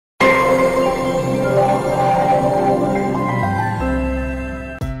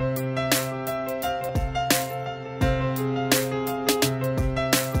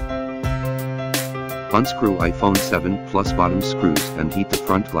Unscrew iPhone 7 Plus bottom screws and heat the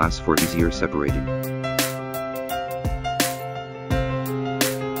front glass for easier separating.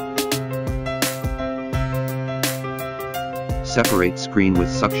 Separate screen with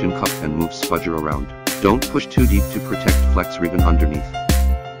suction cup and move spudger around. Don't push too deep to protect flex ribbon underneath.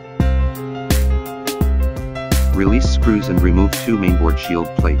 Release screws and remove two mainboard shield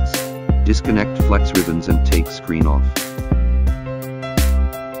plates. Disconnect flex ribbons and take screen off.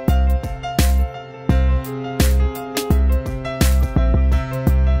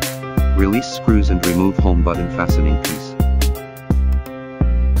 Release screws and remove home button fastening piece.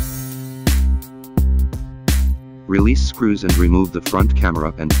 Release screws and remove the front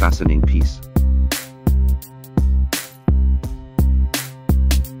camera and fastening piece.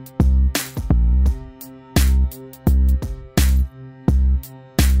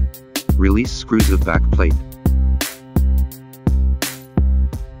 Release screws of back plate.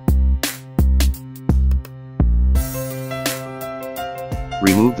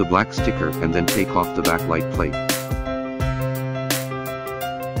 Remove the black sticker and then take off the backlight plate.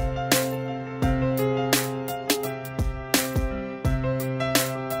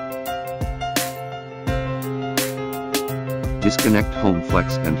 Disconnect home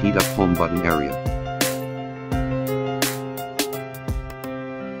flex and heat up home button area.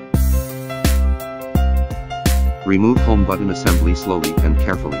 Remove home button assembly slowly and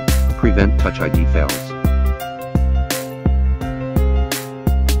carefully. Prevent Touch ID fails.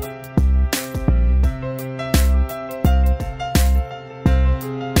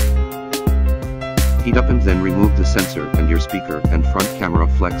 Heat up and then remove the sensor and your speaker and front camera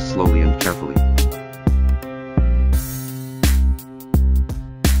flex slowly and carefully.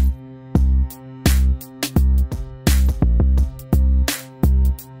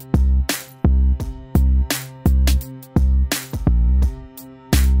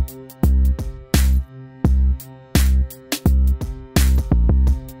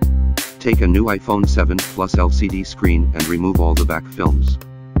 Take a new iPhone 7 Plus LCD screen and remove all the back films.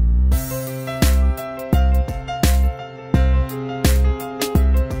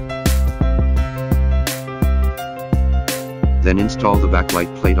 Then install the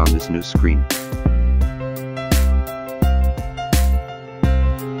backlight plate on this new screen.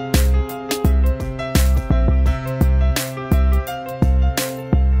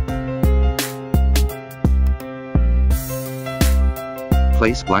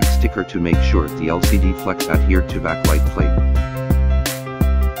 Place black sticker to make sure the LCD flex adhere to backlight plate.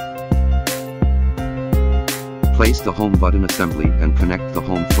 Place the home button assembly and connect the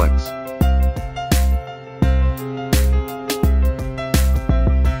home flex.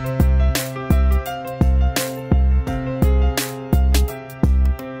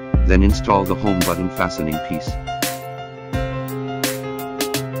 Then install the home button fastening piece.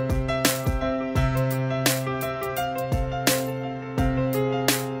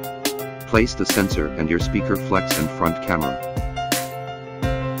 Place the sensor and your speaker flex and front camera.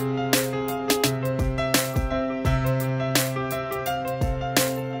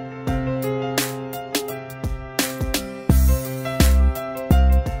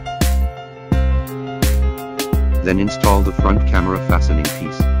 Then install the front camera fastening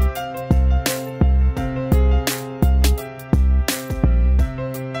piece.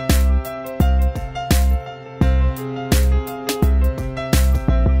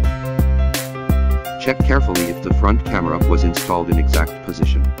 Check carefully if the front camera was installed in exact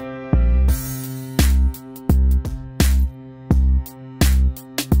position.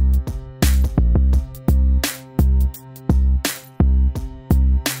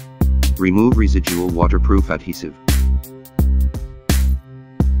 Remove residual waterproof adhesive.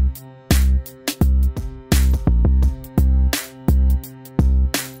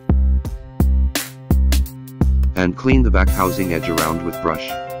 And clean the back housing edge around with brush.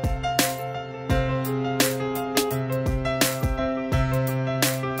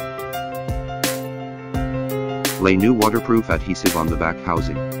 Lay new waterproof adhesive on the back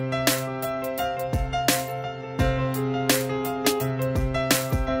housing.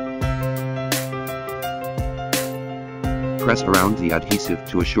 Press around the adhesive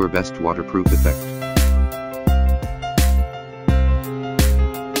to assure best waterproof effect.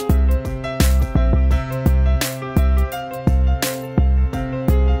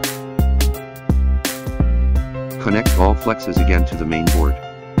 Connect all flexes again to the main board.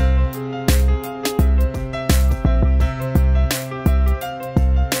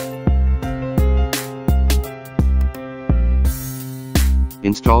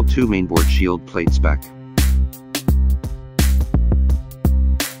 Install two mainboard shield plates back.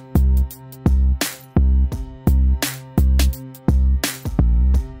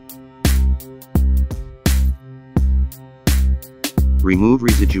 Remove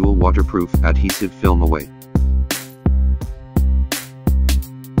residual waterproof adhesive film away.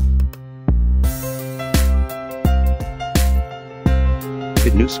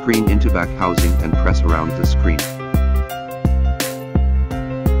 Fit new screen into back housing and press around the screen.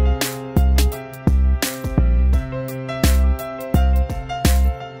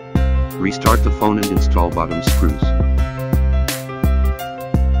 Restart the phone and install bottom screws.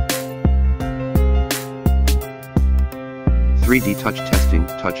 "3D touch testing,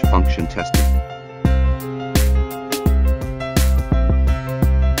 touch function testing."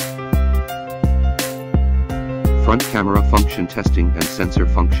 Front camera function testing and sensor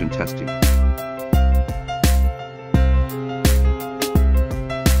function testing.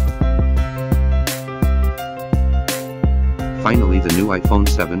 Finally, the new iPhone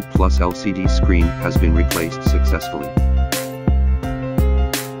 7 Plus LCD screen has been replaced successfully.